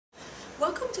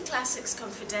Welcome to Classics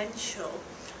Confidential,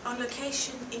 on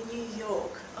location in New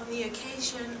York, on the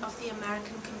occasion of the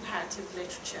American Comparative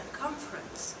Literature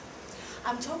Conference.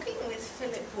 I'm talking with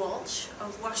Philip Walsh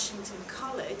of Washington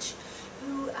College,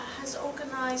 who has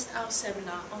organized our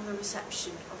seminar on the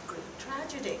reception of Greek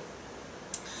tragedy.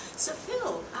 So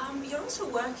Phil, you're also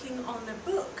working on a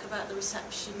book about the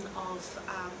reception of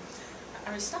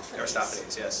Aristophanes.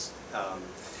 Aristophanes, yes.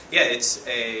 Yeah, it's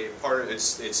a part of,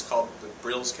 it's called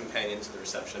Brill's Companion to the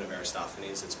Reception of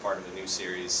Aristophanes. It's part of a new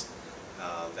series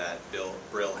that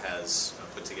Brill has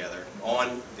put together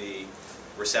on the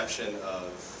reception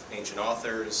of ancient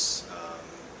authors,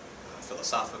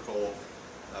 philosophical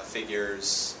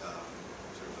figures,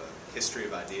 sort of a history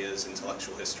of ideas,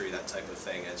 intellectual history, that type of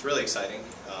thing. And it's really exciting.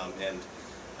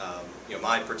 You know,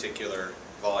 my particular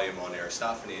volume on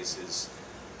Aristophanes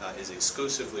is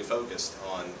exclusively focused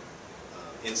on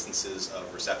instances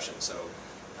of reception, so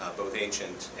both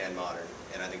ancient and modern,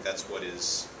 and I think that's what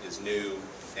is new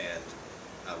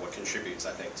and what contributes,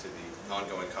 I think, to the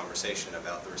ongoing conversation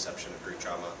about the reception of Greek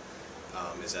drama,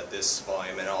 is that this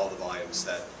volume and all the volumes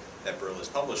that Brill is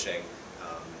publishing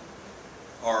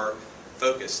are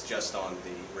focused just on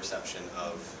the reception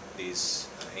of these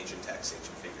ancient texts,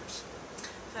 ancient figures.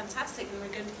 Fantastic, and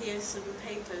we're going to hear some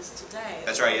papers today.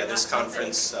 That's right, yeah, this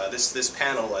conference, this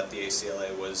panel at the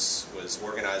ACLA was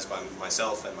organized by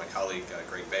myself and my colleague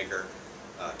Greg Baker,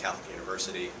 Catholic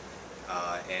University,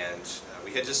 and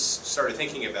we had just started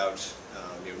thinking about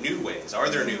you know, new ways. Are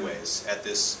there new ways at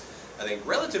this, I think,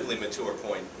 relatively mature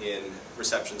point in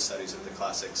reception studies of the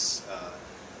classics?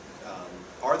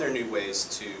 Are there new ways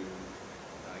to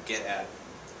get at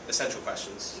essential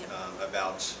questions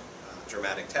about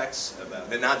dramatic texts,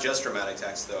 and not just dramatic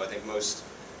texts, though. I think most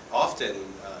often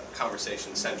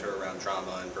conversations center around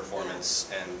drama and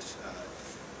performance and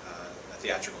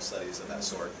theatrical studies of that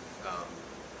sort.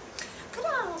 Could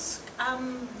I ask,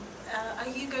 are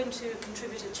you going to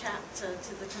contribute a chapter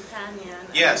to the companion?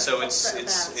 Yeah, so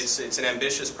it's an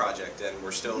ambitious project, and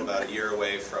we're still about a year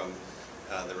away from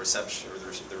the reception or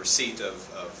the receipt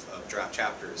of draft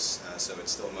chapters. So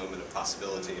it's still a moment of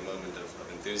possibility, a moment of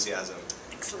enthusiasm.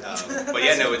 But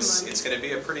yeah, no, it's going to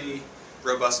be a pretty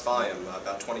robust volume,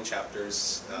 about 20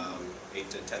 chapters,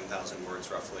 8,000 to 10,000 words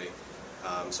roughly.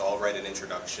 So I'll write an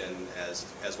introduction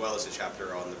as well as a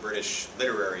chapter on the British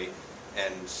literary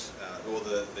and well,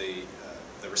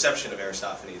 the reception of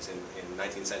Aristophanes in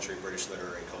 19th century British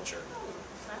literary culture. Oh,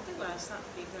 fabulous! That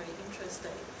would be very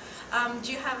interesting.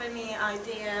 Do you have any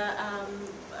idea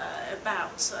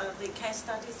about the case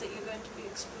studies that you're going to be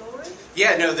exploring?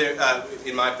 Yeah, no,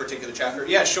 in my particular chapter,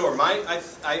 yeah, sure.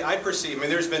 I perceive, I mean,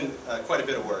 there's been quite a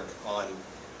bit of work on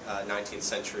 19th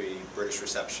century British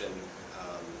reception,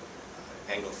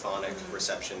 Anglophonic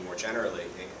reception more generally,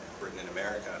 Britain and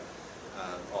America,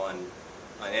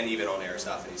 and even on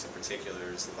Aristophanes in particular.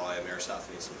 There's the volume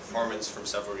Aristophanes in Performance from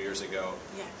several years ago.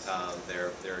 Yes.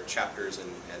 There are chapters and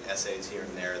essays here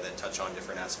and there that touch on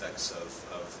different aspects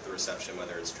of the reception,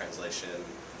 whether it's translation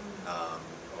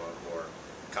or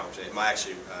conversation.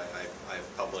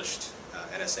 I've published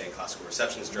an essay in Classical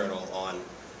Receptions Journal on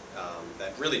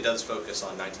that really does focus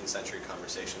on 19th century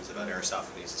conversations about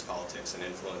Aristophanes' politics and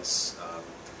influence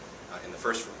in the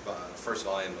first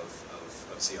volume of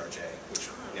CRJ, which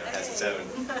has its own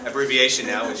abbreviation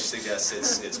now, which suggests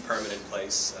its permanent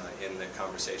place in the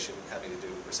conversation having to do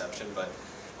with reception. But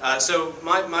so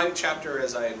my chapter,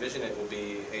 as I envision it, will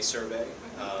be a survey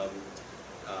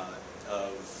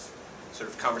of sort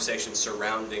of conversations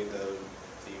surrounding the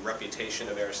reputation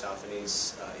of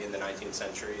Aristophanes in the 19th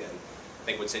century, and I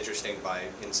think what's interesting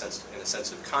in a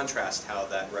sense of contrast, how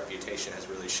that reputation has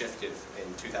really shifted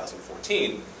in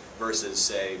 2014 versus,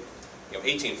 say,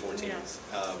 1814, yes.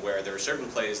 Where there are certain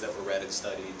plays that were read and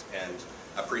studied and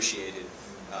appreciated,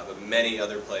 but many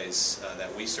other plays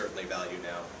that we certainly value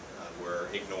now were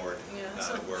ignored,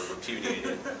 were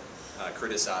repudiated,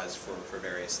 criticized for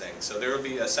various things. So there will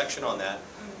be a section on that.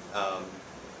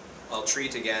 I'll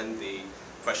treat again the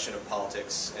question of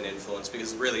politics and influence,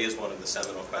 because it really is one of the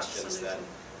seminal questions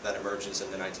that emerges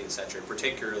in the 19th century,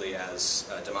 particularly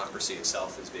as democracy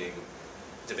itself is being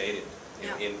debated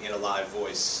in a live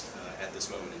voice at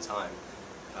this moment in time.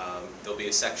 There'll be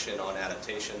a section on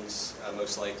adaptations,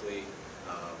 most likely,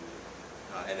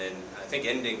 and then I think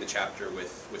ending the chapter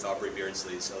with Aubrey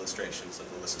Beardsley's illustrations of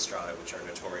the Lysistrata, which are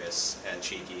notorious and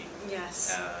cheeky,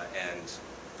 and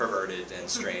perverted and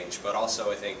strange, but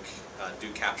also I think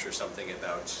do capture something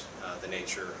about the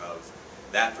nature of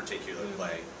that particular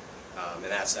play, and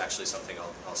that's actually something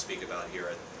I'll speak about here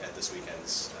at this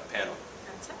weekend's panel.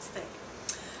 Fantastic.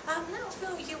 Now,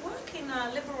 Phil, you work in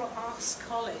a liberal arts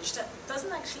college that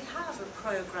doesn't actually have a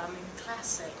program in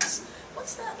classics.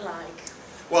 What's that like?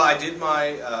 Well, I did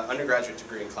my undergraduate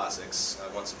degree in classics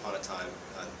once upon a time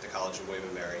at the College of William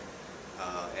and Mary,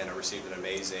 and I received an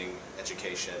amazing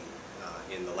education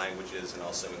in the languages and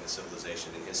also in the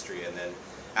civilization and history. And then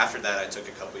after that, I took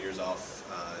a couple years off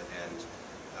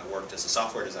and worked as a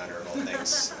software designer of all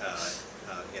things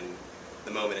in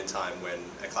the moment in time when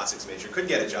a classics major could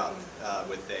get a job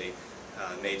with a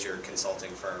major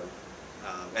consulting firm.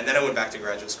 And then I went back to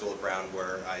graduate school at Brown,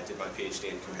 where I did my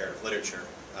PhD in comparative literature.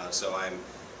 So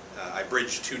I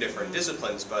bridged two different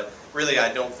disciplines, but really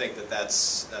I don't think that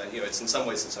that's, it's in some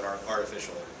ways it's an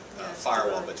artificial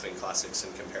firewall between classics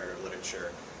and comparative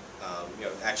literature.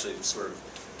 Actually sort of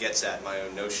gets at my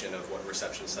own notion of what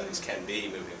reception studies can be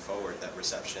moving forward, that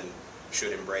reception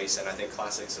should embrace, and I think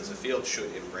classics as a field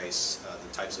should embrace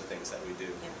the types of things that we do,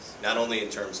 not only in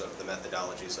terms of the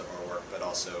methodologies of our work, but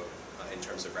also in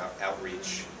terms of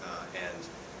outreach and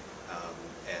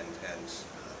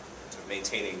sort of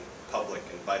maintaining public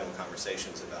and vital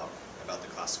conversations about the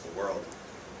classical world.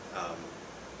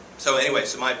 So anyway,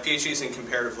 so my PhD is in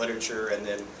comparative literature, and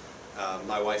then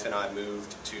my wife and I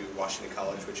moved to Washington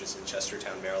College, which is in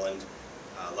Chestertown, Maryland,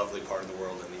 a lovely part of the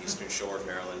world in the eastern shore of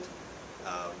Maryland,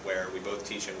 where we both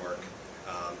teach and work.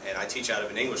 And I teach out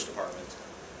of an English department,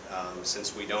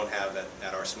 since we don't have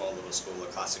at our small little school a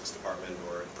classics department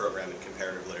or a program in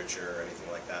comparative literature or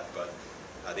anything like that. But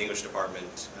the English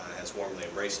department has warmly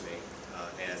embraced me.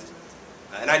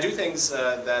 And I do things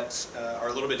that are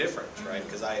a little bit different, right?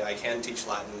 Because I can teach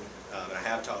Latin, and I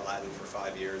have taught Latin for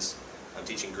 5 years. I'm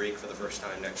teaching Greek for the first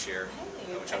time next year,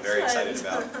 which I'm very excited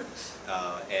about.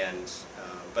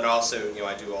 But also,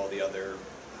 I do all the other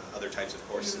types of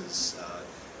courses,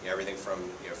 everything from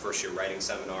first-year writing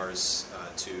seminars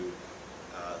to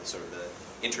sort of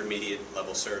the intermediate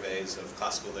level surveys of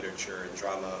classical literature and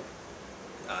drama,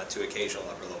 to occasional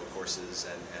upper-level courses,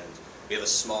 and we have a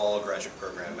small graduate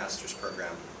program, master's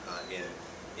program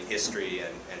in history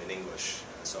and in English.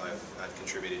 So I've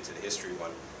contributed to the history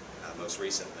one most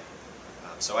recently.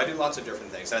 So I do lots of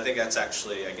different things. I think that's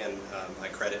actually, again, I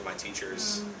credit my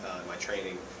teachers, my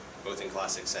training, both in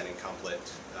classics and in complit,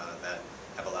 that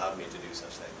have allowed me to do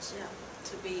such things. Yeah,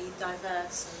 to be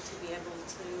diverse and to be able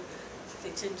to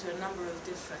fit into a number of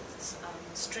different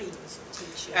streams of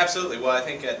teaching. Absolutely. Well, I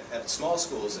think at small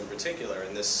schools in particular,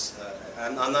 and this,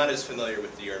 I'm not as familiar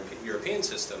with the European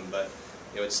system, but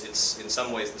it's in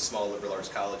some ways the small liberal arts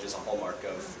college is a hallmark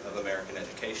of American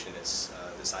education. It's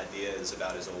this idea is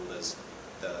about as old as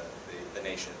the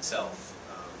nation itself.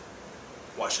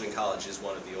 Washington College is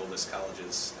one of the oldest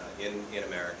colleges in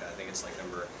America. I think it's like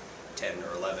number 10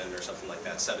 or 11 or something like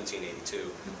that,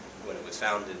 1782 when it was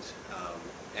founded.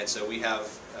 And so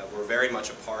we're very much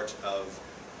a part of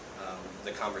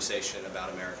the conversation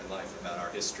about American life, about our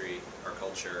history, our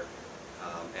culture,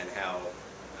 and how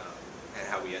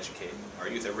we educate our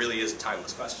youth. It really is a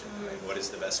timeless question, right? What is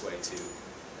the best way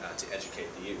to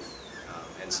educate the youth?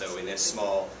 And so in this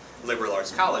small liberal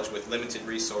arts college with limited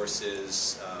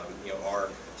resources, our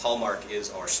hallmark is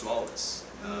our smallness.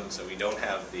 So we don't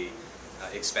have the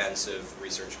expansive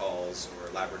research halls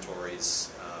or laboratories,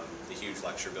 the huge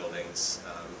lecture buildings.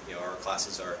 Our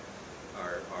classes are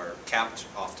capped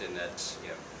often at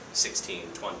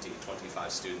 16, 20,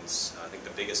 25 students. I think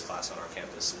the biggest class on our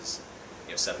campus is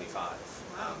 75,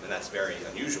 and that's very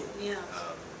unusual. Yeah.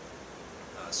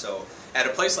 So at a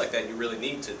place like that, you really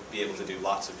need to be able to do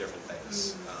lots of different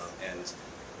things,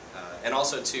 and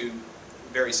also to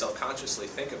very self-consciously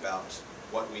think about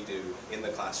what we do in the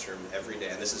classroom every day.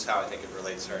 And this is how I think it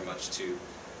relates very much to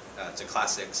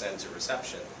classics and to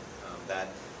reception. That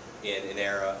in an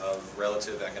era of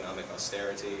relative economic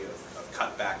austerity, of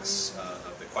cutbacks,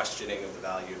 of the questioning of the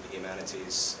value of the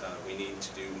humanities, we need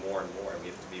to do more and more. And we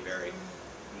have to be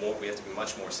we have to be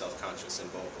much more self-conscious and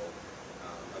vocal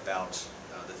about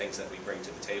the things that we bring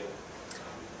to the table.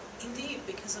 Indeed,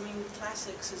 because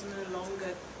classics is no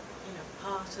longer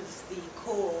part of the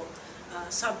core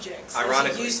subjects as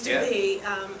it used to be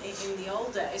in the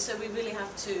old days. So we really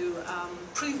have to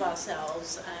prove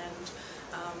ourselves and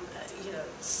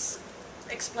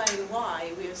explain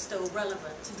why we are still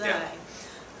relevant today. Yeah.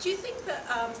 Do you think that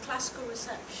classical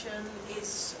reception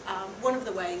is one of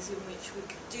the ways in which we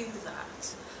could do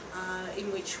that?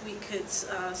 In which we could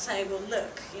say, well,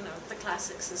 look, the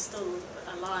classics are still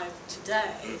alive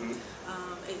today.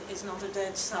 It's not a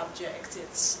dead subject.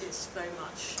 It's very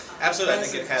much absolutely.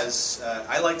 present. I think it has.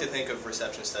 I like to think of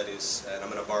reception studies, and I'm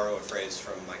going to borrow a phrase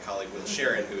from my colleague Will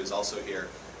Sharon, who is also here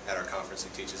at our conference, who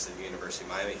teaches at the University of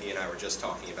Miami. He and I were just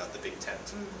talking about the big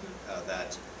tent,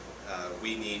 that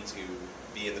we need to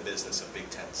be in the business of big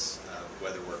tents,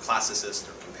 whether we're classicists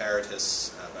or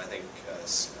comparatists. But I think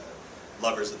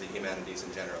lovers of the humanities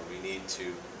in general, we need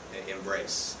to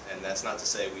embrace. And that's not to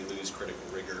say we lose critical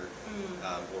rigor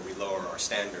or we lower our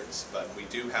standards, but we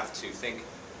do have to think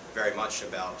very much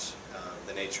about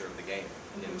the nature of the game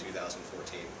in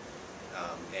 2014.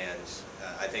 And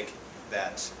I think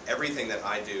that everything that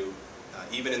I do,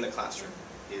 even in the classroom,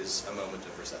 is a moment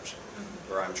of reception,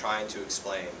 where I'm trying to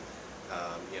explain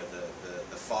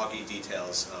the foggy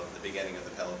details of the beginning of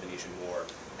the Peloponnesian War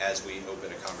as we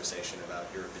open a conversation about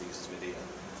Euripides' Medea,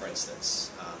 for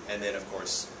instance. And then, of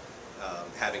course,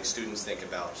 having students think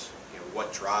about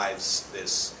what drives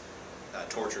this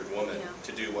tortured woman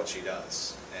to do what she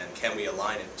does, and can we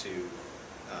align it to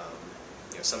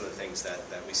some of the things that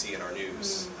we see in our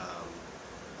news.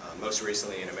 Most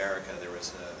recently in America, there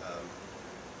was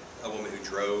a woman who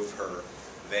drove her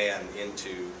van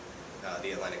into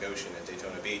the Atlantic Ocean at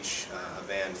Daytona Beach, a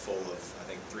van full of, I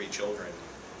think, 3 children.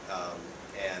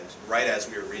 And right as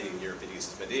we were reading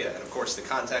Euripides' Medea, and of course the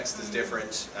context is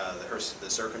different, the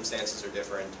circumstances are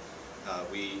different.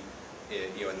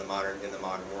 In the modern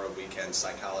world, we can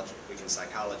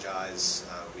psychologize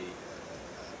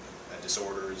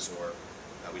disorders, or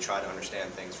we try to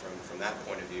understand things from that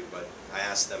point of view. But I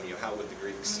asked them, how would the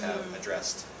Greeks have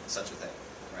addressed such a thing,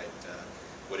 right?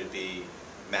 Would it be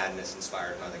madness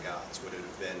inspired by the gods? Would it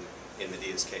have been, in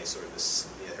Medea's case, sort of this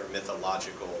her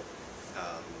mythological,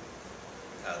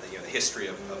 the history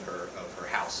of her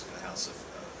house, the house of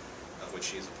which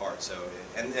she is a part? So,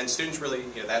 and students really,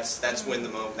 that's when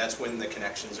the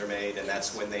connections are made, and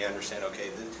that's when they understand.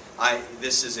 Okay,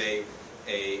 this is a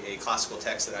classical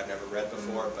text that I've never read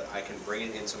before, but I can bring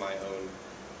it into my own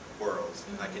world.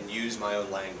 I can use my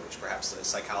own language, perhaps a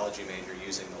psychology major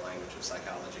using the language of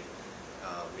psychology.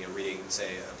 Reading,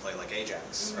 say, a play like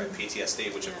Ajax, right?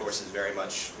 PTSD, which of course is very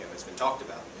much, it's been talked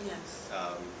about. Yes.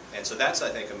 And so that's, I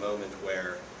think, a moment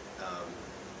where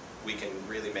we can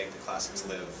really make the classics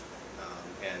live.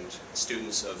 And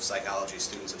students of psychology,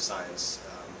 students of science,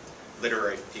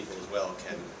 literary people as well,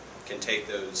 can take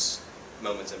those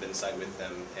moments of insight with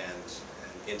them and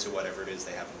into whatever it is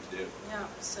they happen to do. Yeah,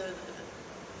 so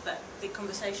that the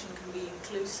conversation can be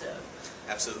inclusive.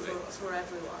 Absolutely. For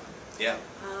everyone. Yeah.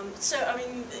 So, I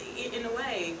mean, in a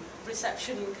way,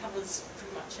 reception covers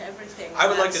pretty much everything. I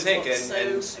would like to think, and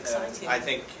exciting. I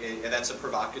think that's a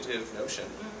provocative notion,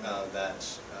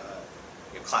 that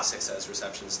classics as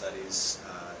reception studies,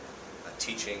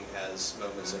 teaching as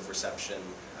moments of reception,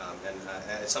 and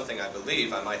it's something I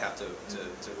believe I might have to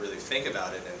really think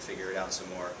about it and figure it out some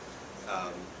more.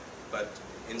 But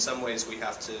in some ways, we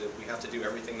have to do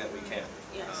everything that we can.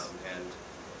 Yes.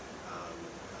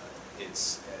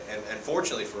 And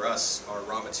fortunately for us, our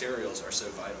raw materials are so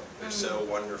vital. They're so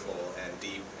wonderful and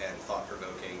deep and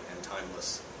thought-provoking and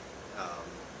timeless,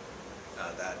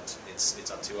 that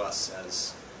it's up to us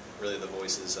as really the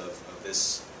voices of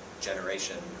this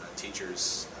generation,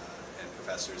 teachers and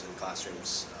professors in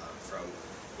classrooms from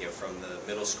the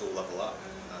middle school level up,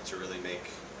 to really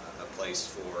make a place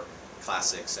for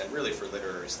classics and really for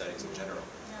literary studies in general.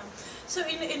 So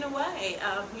in a way,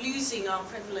 losing our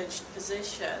privileged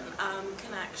position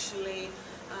can actually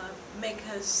make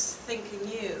us think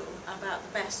anew about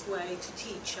the best way to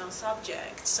teach our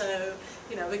subject. So,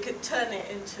 we could turn it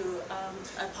into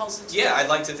a positive... Yeah, I'd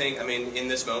like to think, in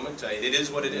this moment, it is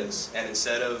what it is. And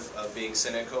instead of being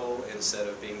cynical, instead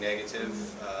of being negative,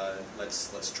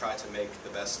 let's try to make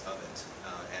the best of it.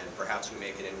 And perhaps we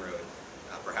make an inroad.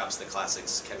 Perhaps the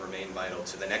classics can remain vital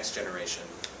to the next generation,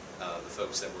 the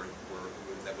folks that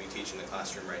we teach in the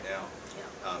classroom right now.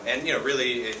 Yeah. And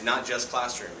really, not just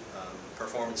classroom,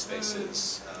 performance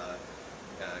spaces,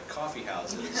 coffee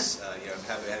houses,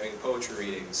 having poetry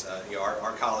readings.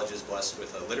 Our college is blessed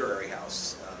with a literary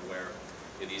house where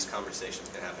these conversations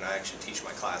can happen. I actually teach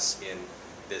my class in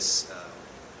this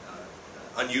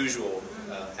unusual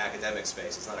academic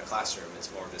space. It's not a classroom. It's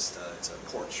more just it's a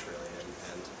porch, really,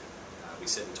 and we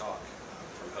sit and talk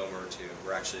from Homer to.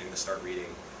 We're actually going to start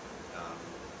reading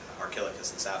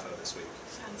Archilochus and Sappho this week.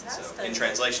 Fantastic. So in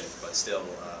translation, but still,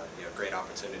 great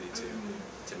opportunity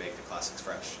to make the classics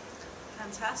fresh.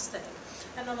 Fantastic.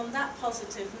 And on that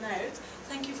positive note,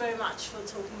 thank you very much for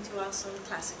talking to us on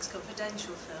Classics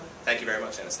Confidential, Phil. Thank you very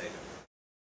much, Anastasia.